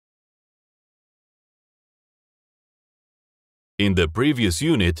In the previous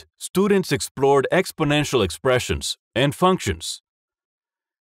unit, students explored exponential expressions and functions.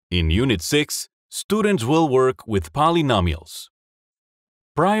 In Unit 6, students will work with polynomials.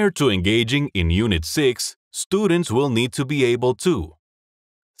 Prior to engaging in Unit 6, students will need to be able to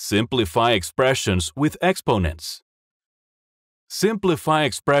simplify expressions with exponents. Simplify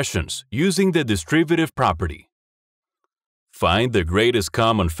expressions using the distributive property. Find the greatest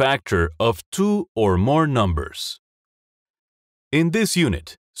common factor of two or more numbers. In this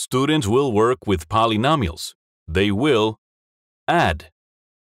unit, students will work with polynomials. They will add,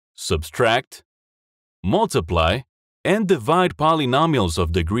 subtract, multiply, and divide polynomials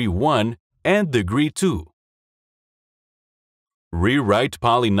of degree 1 and degree 2. Rewrite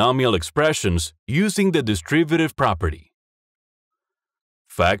polynomial expressions using the distributive property.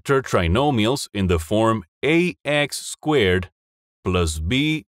 Factor trinomials in the form ax squared plus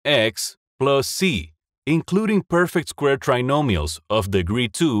bx plus c, including perfect square trinomials of degree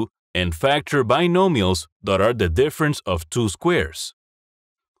 2 and factor binomials that are the difference of two squares.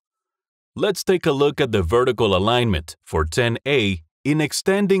 Let's take a look at the vertical alignment for 10a in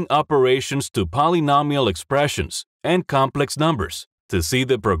extending operations to polynomial expressions and complex numbers to see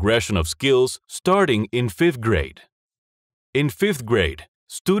the progression of skills starting in 5th grade. In 5th grade,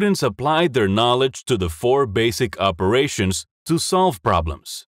 students applied their knowledge to the 4 basic operations to solve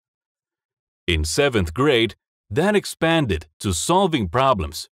problems. In 7th grade, that expanded to solving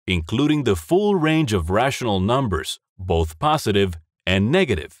problems, including the full range of rational numbers, both positive and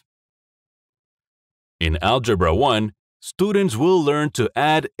negative. In Algebra 1, students will learn to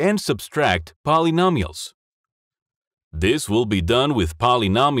add and subtract polynomials. This will be done with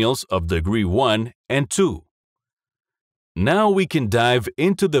polynomials of degree 1 and 2. Now we can dive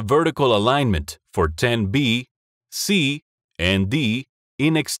into the vertical alignment for 10b, c, and d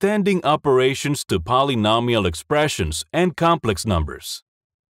in extending operations to polynomial expressions and complex numbers.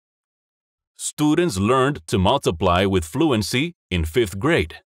 Students learned to multiply with fluency in 5th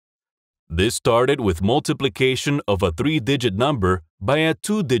grade. This started with multiplication of a 3-digit number by a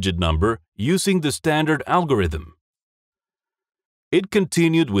 2-digit number using the standard algorithm. It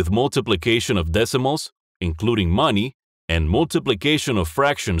continued with multiplication of decimals, including money, and multiplication of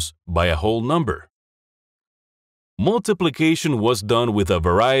fractions by a whole number. Multiplication was done with a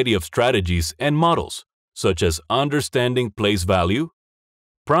variety of strategies and models, such as understanding place value,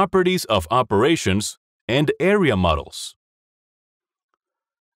 properties of operations, and area models.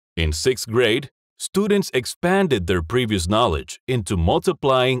 In 6th grade, students expanded their previous knowledge into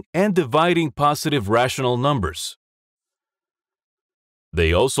multiplying and dividing positive rational numbers.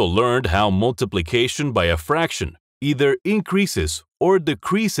 They also learned how multiplication by a fraction either increases or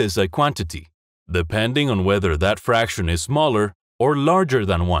decreases a quantity, depending on whether that fraction is smaller or larger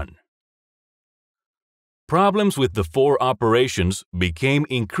than 1. Problems with the 4 operations became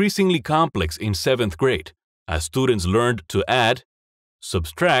increasingly complex in 7th grade as students learned to add,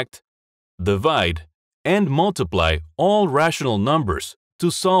 subtract, divide, and multiply all rational numbers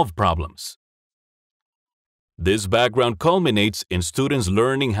to solve problems. This background culminates in students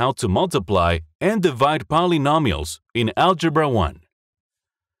learning how to multiply and divide polynomials in Algebra 1.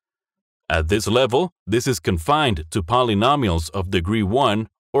 At this level, this is confined to polynomials of degree 1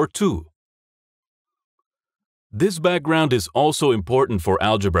 or 2. This background is also important for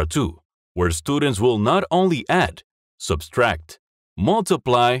Algebra 2, where students will not only add, subtract,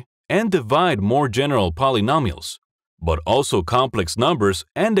 multiply, and divide more general polynomials, but also complex numbers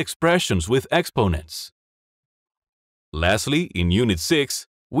and expressions with exponents. Lastly, in Unit 6,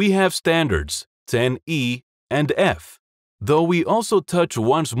 we have standards 10e and f, though we also touch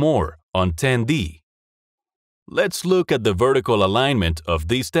once more on 10d. Let's look at the vertical alignment of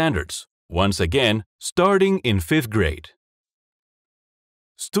these standards, once again starting in 5th grade.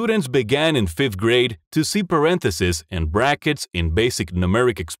 Students began in 5th grade to see parentheses and brackets in basic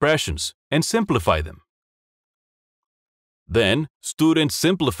numeric expressions and simplify them. Then, students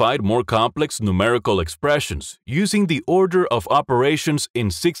simplified more complex numerical expressions using the order of operations in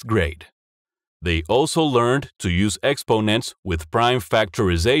 6th grade. They also learned to use exponents with prime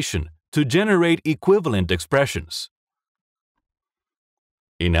factorization to generate equivalent expressions.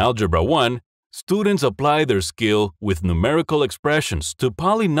 In Algebra 1, students apply their skill with numerical expressions to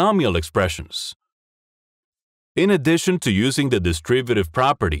polynomial expressions. In addition to using the distributive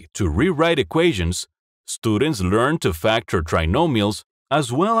property to rewrite equations, students learn to factor trinomials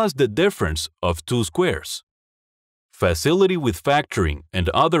as well as the difference of two squares. Facility with factoring and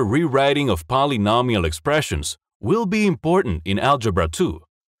other rewriting of polynomial expressions will be important in Algebra 2,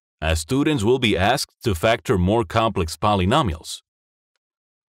 as students will be asked to factor more complex polynomials.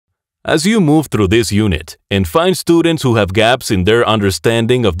 As you move through this unit and find students who have gaps in their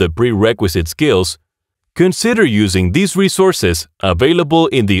understanding of the prerequisite skills, consider using these resources available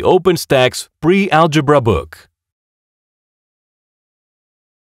in the OpenStax Pre-Algebra book.